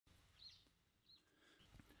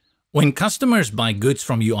When customers buy goods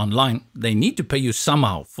from you online, they need to pay you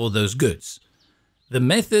somehow for those goods. The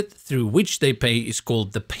method through which they pay is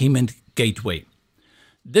called the payment gateway.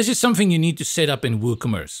 This is something you need to set up in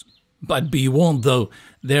WooCommerce. But be warned though,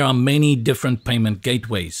 there are many different payment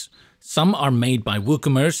gateways. Some are made by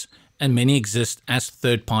WooCommerce and many exist as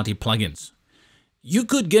third-party plugins. You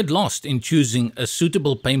could get lost in choosing a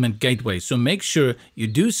suitable payment gateway, so make sure you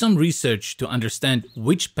do some research to understand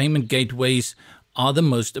which payment gateways are the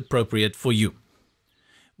most appropriate for you.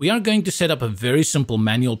 We are going to set up a very simple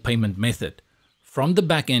manual payment method. From the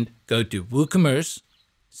backend, go to WooCommerce,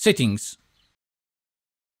 Settings,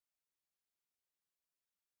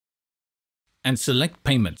 and select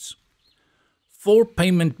Payments. 4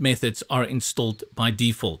 payment methods are installed by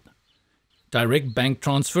default. Direct bank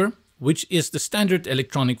transfer, which is the standard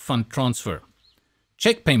electronic fund transfer.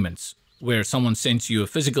 Check payments, where someone sends you a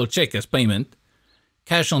physical check as payment.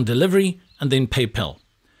 Cash on delivery, and then PayPal.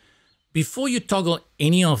 Before you toggle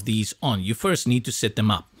any of these on, you first need to set them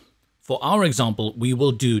up. For our example, we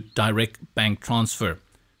will do direct bank transfer.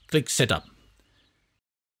 Click Setup.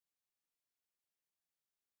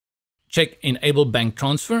 Check Enable Bank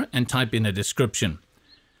Transfer and type in a description.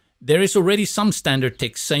 There is already some standard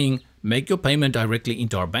text saying, make your payment directly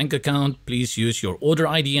into our bank account. Please use your order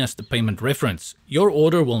ID as the payment reference. Your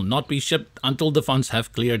order will not be shipped until the funds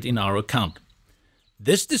have cleared in our account.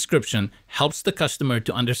 This description helps the customer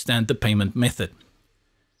to understand the payment method.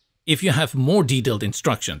 If you have more detailed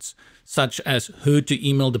instructions, such as who to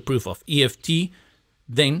email the proof of EFT,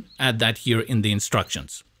 then add that here in the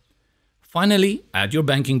instructions. Finally, add your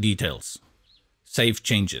banking details. Save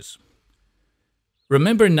changes.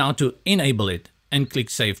 Remember now to enable it and click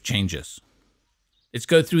Save Changes. Let's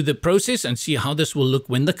go through the process and see how this will look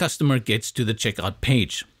when the customer gets to the checkout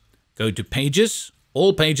page. Go to Pages,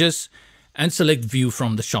 All Pages, and select View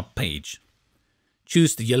from the shop page.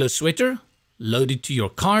 Choose the yellow sweater, load it to your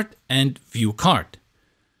cart, and View Cart.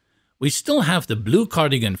 We still have the blue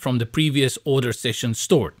cardigan from the previous order session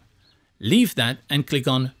stored. Leave that and click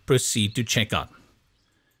on Proceed to Checkout.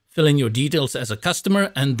 Fill in your details as a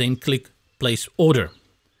customer and then click Place Order.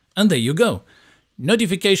 And there you go.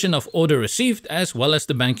 Notification of order received, as well as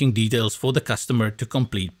the banking details for the customer to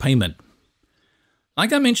complete payment.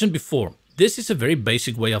 Like I mentioned before, this is a very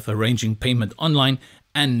basic way of arranging payment online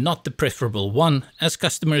and not the preferable one, as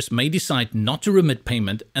customers may decide not to remit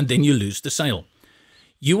payment and then you lose the sale.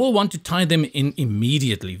 You will want to tie them in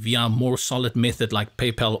immediately via a more solid method like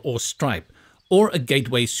PayPal or Stripe, or a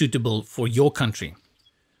gateway suitable for your country.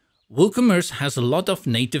 WooCommerce has a lot of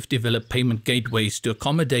native developed payment gateways to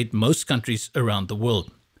accommodate most countries around the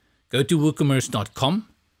world. Go to woocommerce.com,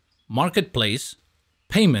 Marketplace,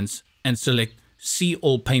 Payments, and select See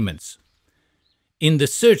All Payments. In the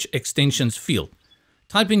Search Extensions field,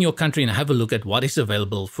 type in your country and have a look at what is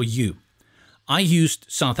available for you. I used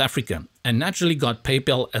South Africa and naturally got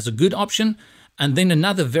PayPal as a good option, and then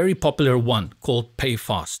another very popular one called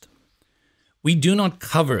PayFast. We do not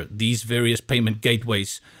cover these various payment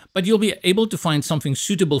gateways, but you'll be able to find something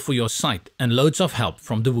suitable for your site and loads of help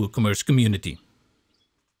from the WooCommerce community.